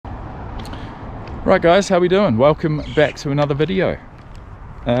Right guys, how we doing? Welcome back to another video.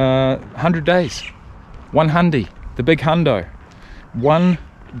 100 days, 100, the big hundo,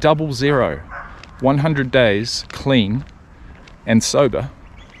 100, 100 days clean and sober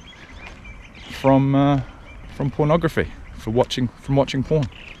from pornography, from watching porn,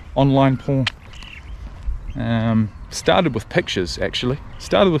 online porn. Started with pictures, actually.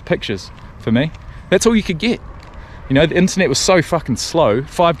 Started with pictures for me. That's all you could get. You know, the internet was so fucking slow,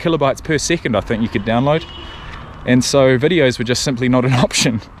 5 kilobytes per second I think you could download. And so videos were just simply not an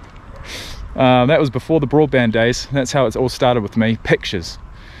option. That was before the broadband days. That's how it all started with me, pictures.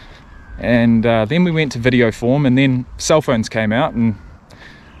 And then we went to video form, and then cell phones came out, and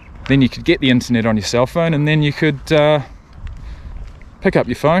then you could get the internet on your cell phone, and then you could pick up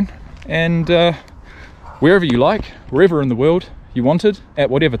your phone and wherever you like, wherever in the world you wanted, at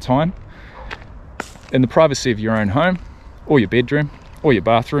whatever time, in the privacy of your own home, or your bedroom, or your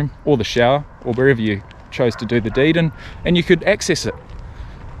bathroom, or the shower, or wherever you chose to do the deed, and you could access it.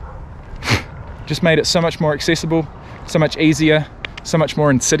 Just made it so much more accessible, so much easier, so much more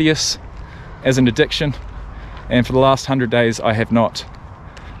insidious as an addiction. And for the last 100 days I have not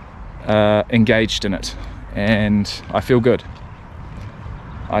engaged in it, and I feel good.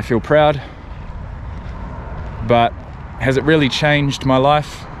 I feel proud. But has it really changed my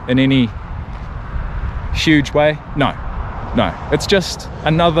life in any huge way? No. It's just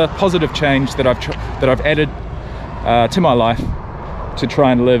another positive change that I've added to my life to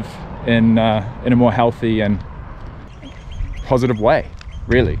try and live in a more healthy and positive way.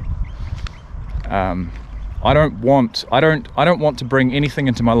 Really, I don't want to bring anything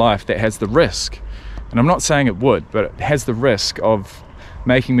into my life that has the risk, and I'm not saying it would, but it has the risk of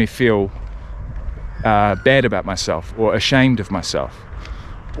making me feel bad about myself, or ashamed of myself,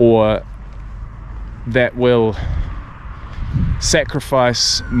 or that will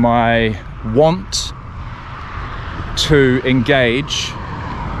sacrifice my want to engage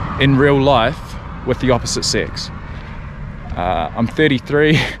in real life with the opposite sex. I'm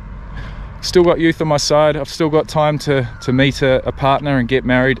 33, still got youth on my side, I've still got time to meet a partner and get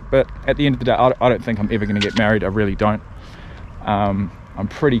married, but at the end of the day I don't think I'm ever going to get married. I really don't. I'm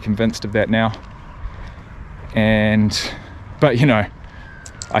pretty convinced of that now. But you know,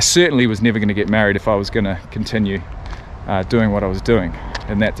 I certainly was never going to get married if I was going to continue doing what I was doing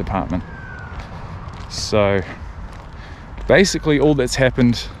in that department. So basically all that's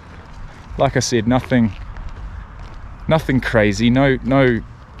happened, like I said, nothing crazy, no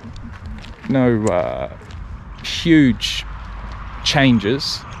huge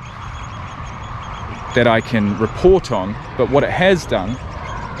changes that I can report on, but what it has done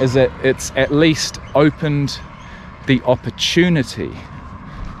is that it's at least opened the opportunity,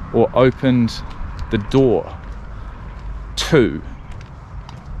 or opened the door to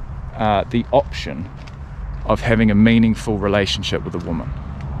the option of having a meaningful relationship with a woman.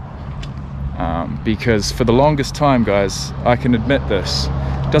 Because for the longest time, guys, I can admit this,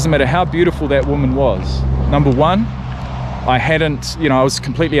 doesn't matter how beautiful that woman was. Number one, I was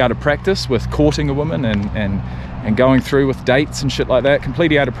completely out of practice with courting a woman and going through with dates and shit like that,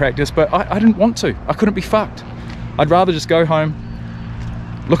 completely out of practice, but I didn't want to. I couldn't be fucked. I'd rather just go home,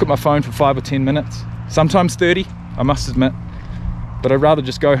 look at my phone for 5 or 10 minutes, sometimes 30, I must admit, but I'd rather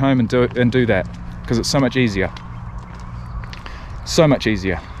just go home and do that, because it's so much easier. So much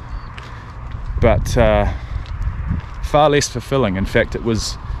easier. But far less fulfilling. In fact, it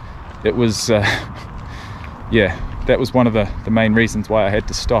was yeah, that was one of the main reasons why I had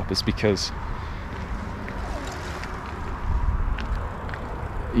to stop, is because,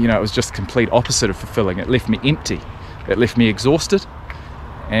 you know, it was just complete opposite of fulfilling. It left me empty, it left me exhausted,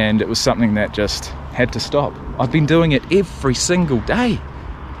 and it was something that just had to stop. I've been doing it every single day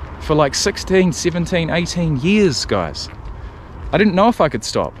for like 16, 17, 18 years, guys. I didn't know if I could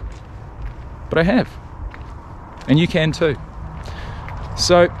stop, but I have, and you can too.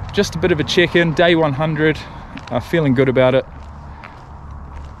 So just a bit of a check-in, day 100, feeling good about it.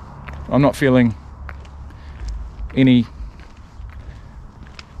 I'm not feeling any,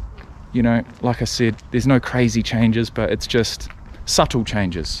 you know, like I said, there's no crazy changes, but it's just subtle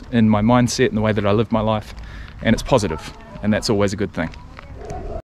changes in my mindset and the way that I live my life, and it's positive, and that's always a good thing.